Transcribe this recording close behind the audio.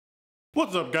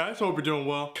What's up, guys? Hope you're doing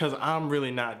well, because I'm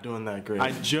really not doing that great.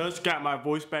 I just got my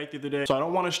voice back the other day, so I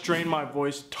don't want to strain my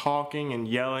voice talking and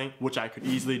yelling, which I could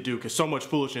easily do because so much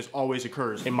foolishness always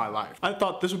occurs in my life. I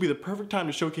thought this would be the perfect time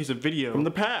to showcase a video from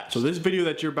the past. So this video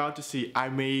that you're about to see, I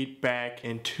made back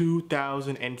in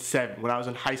 2007 when I was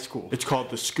in high school. It's called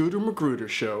the Scooter Magruder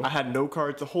Show. I had no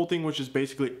cards. The whole thing was just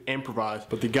basically improvised,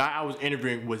 but the guy I was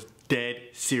interviewing was dead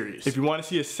serious. If you want to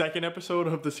see a second episode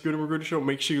of the Scooter Magruder Show,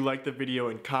 make sure you like the video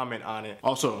and comment on it.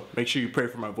 Also, make sure you pray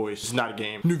for my voice. It's not a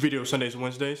game. New video Sundays and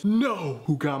Wednesdays. No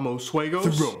Jugamos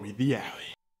Juegos. Throw me the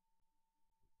alley.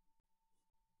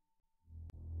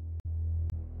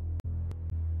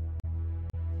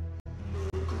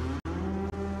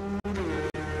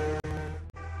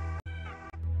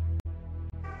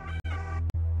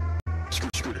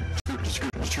 Scooter.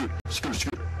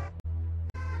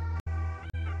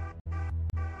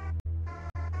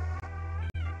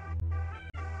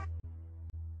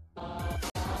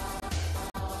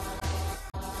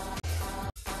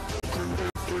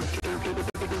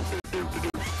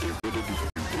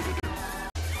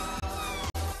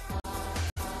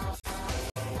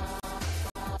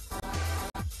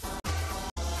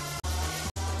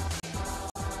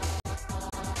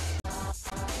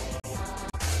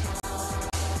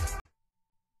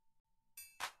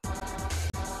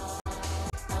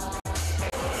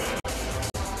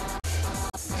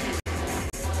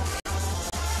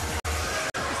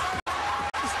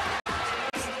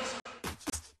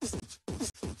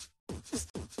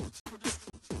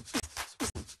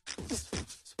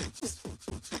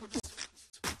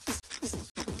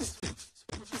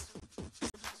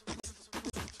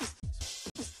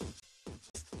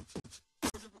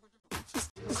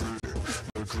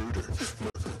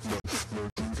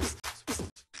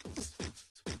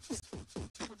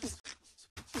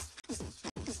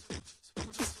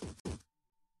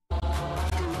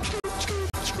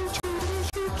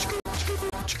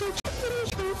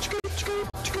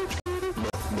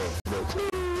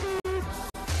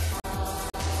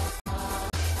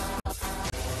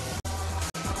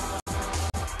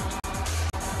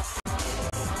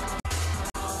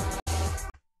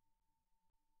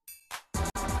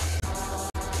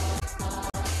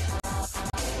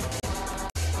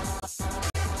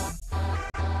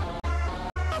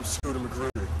 I'm Scooter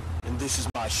Magruder, and this is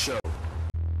my show.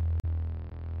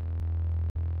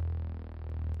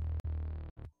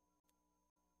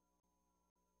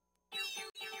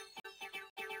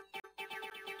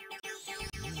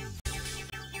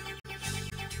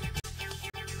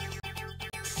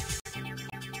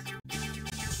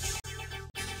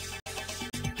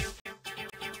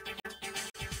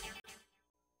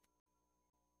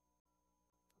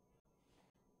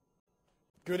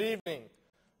 Good evening,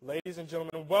 ladies and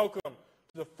gentlemen. Welcome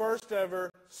to the first ever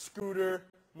Scooter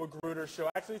Magruder Show.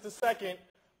 Actually, it's the second,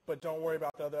 but don't worry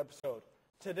about the other episode.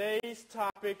 Today's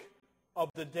topic of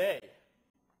the day,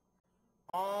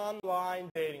 online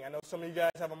dating. I know some of you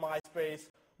guys have a MySpace.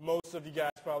 Most of you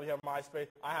guys probably have a MySpace.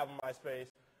 I have a MySpace.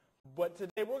 But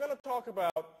today we're going to talk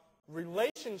about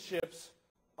relationships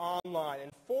online.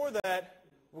 And for that,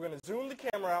 we're going to zoom the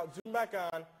camera out, zoom back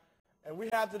on, and we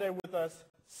have today with us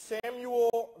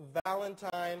Samuel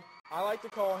Valentine. I like to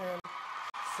call him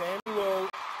Samuel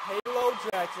Halo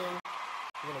Jackson.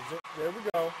 There we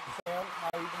go. Sam, how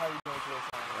are you doing today,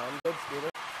 Sam? I'm good, Scooter.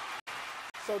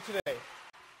 So today,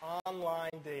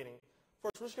 online dating.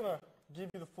 First, we're just going to give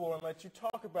you the floor and let you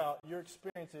talk about your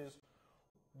experiences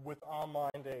with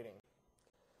online dating.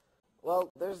 Well,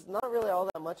 there's not really all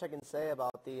that much I can say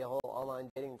about the whole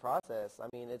online dating process. I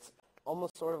mean, it's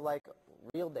almost sort of like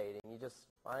real dating. You just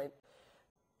find...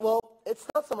 Well, it's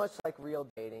not so much like real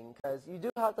dating because you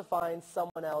do have to find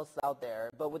someone else out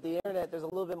there. But with the internet, there's a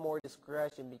little bit more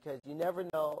discretion because you never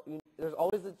know. There's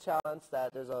always the chance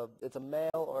that it's a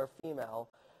male or a female.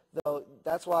 Though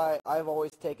that's why I've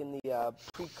always taken the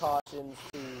precautions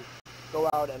to go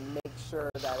out and make sure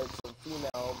that it's a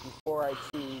female before I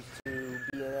choose to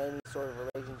be in any sort of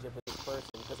relationship with this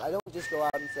person. Because I don't just go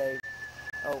out and say,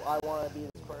 oh, I want to be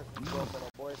this person's girlfriend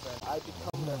or boyfriend. I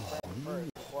become their friend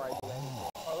first before I do anything.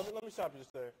 Let me stop you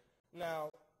just there. Now,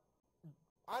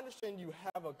 I understand you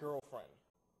have a girlfriend.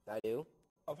 I do.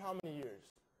 Of how many years?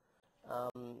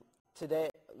 Today,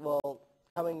 well,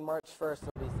 coming March 1st,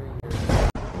 it'll be 3 years.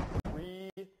 3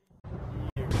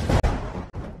 years.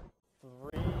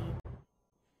 3.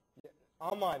 Yeah,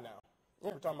 online now.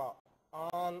 Yeah. We're talking about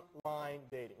online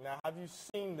dating. Now, have you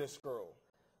seen this girl?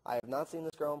 I have not seen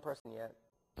this girl in person yet.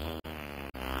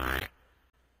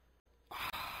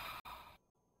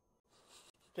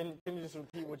 Can you just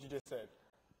repeat what you just said?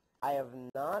 I have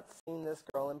not seen this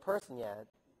girl in person yet.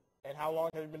 And how long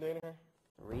have you been dating her?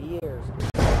 3 years.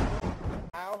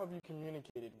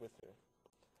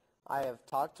 I have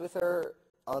talked with her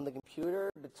on the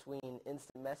computer between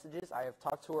instant messages. I have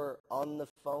talked to her on the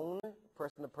phone,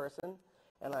 person to person,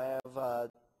 and I have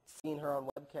seen her on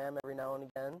webcam every now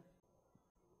and again.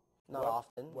 Not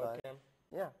often, webcam. but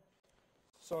yeah.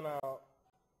 So now,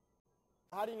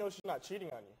 how do you know she's not cheating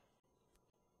on you?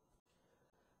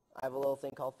 I have a little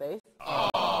thing called faith.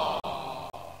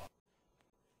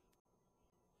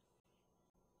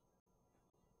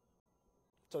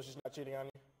 So she's not cheating on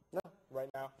you? No. Right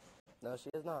now? No,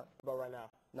 she is not. About right now?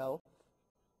 No.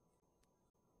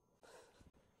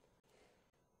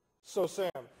 So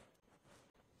Sam,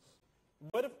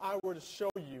 what if I were to show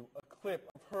you a clip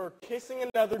of her kissing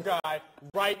another guy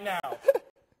right now?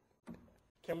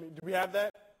 Do we have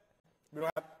that? We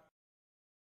don't have.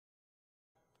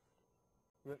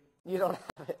 You don't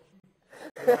have it.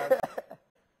 All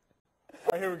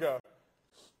right, here we go.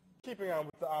 Keeping on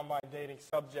with the online dating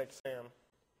subject, Sam.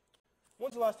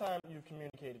 When's the last time you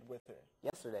communicated with her?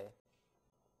 Yesterday.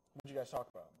 What did you guys talk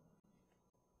about?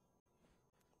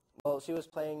 Well, she was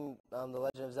playing The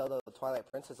Legend of Zelda: The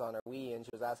Twilight Princess on her Wii, and she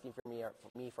was asking for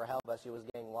me for help as she was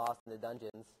getting lost in the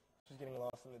dungeons. She's getting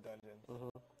lost in the dungeons. Mm-hmm.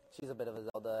 She's a bit of a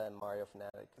Zelda and Mario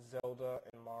fanatic. Zelda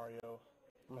and Mario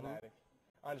fanatic.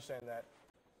 I understand that.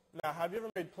 Now, have you ever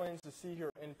made plans to see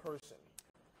her in person?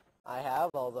 I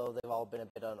have, although they've all been a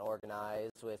bit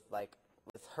unorganized with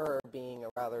her being a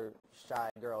rather shy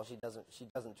girl. She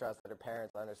doesn't trust that her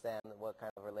parents understand what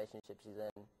kind of relationship she's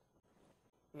in.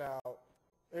 Now,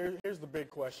 here's the big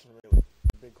question, really.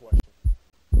 The big question.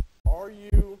 Are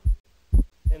you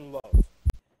in love?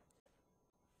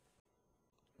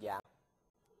 Yeah.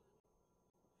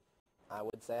 I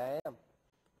would say I am.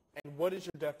 And what is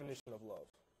your definition of love?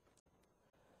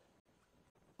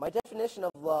 My definition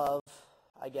of love,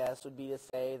 I guess, would be to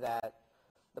say that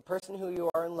the person who you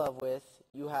are in love with,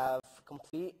 you have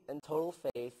complete and total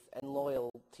faith and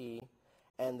loyalty,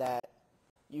 and that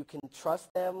you can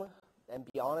trust them and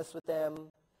be honest with them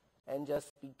and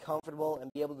just be comfortable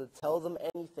and be able to tell them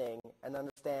anything and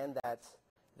understand that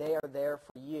they are there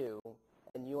for you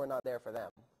and you are not there for them.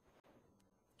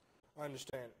 I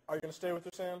understand. Are you going to stay with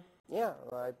her, Sam? Yeah,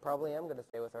 I probably am going to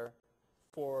stay with her.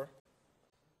 For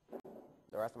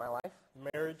the rest of my life?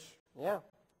 Marriage? Yeah.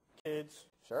 Kids?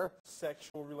 Sure.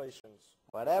 Sexual relations?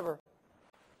 Whatever.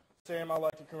 Sam, I'd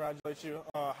like to congratulate you.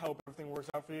 I hope everything works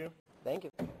out for you. Thank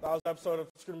you. That was an episode of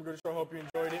Scooter Magruder Show. Hope you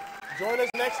enjoyed it. Join us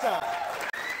next time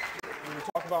when we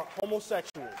talk about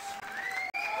homosexuals.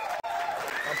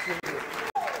 I'm Scooter Magruder.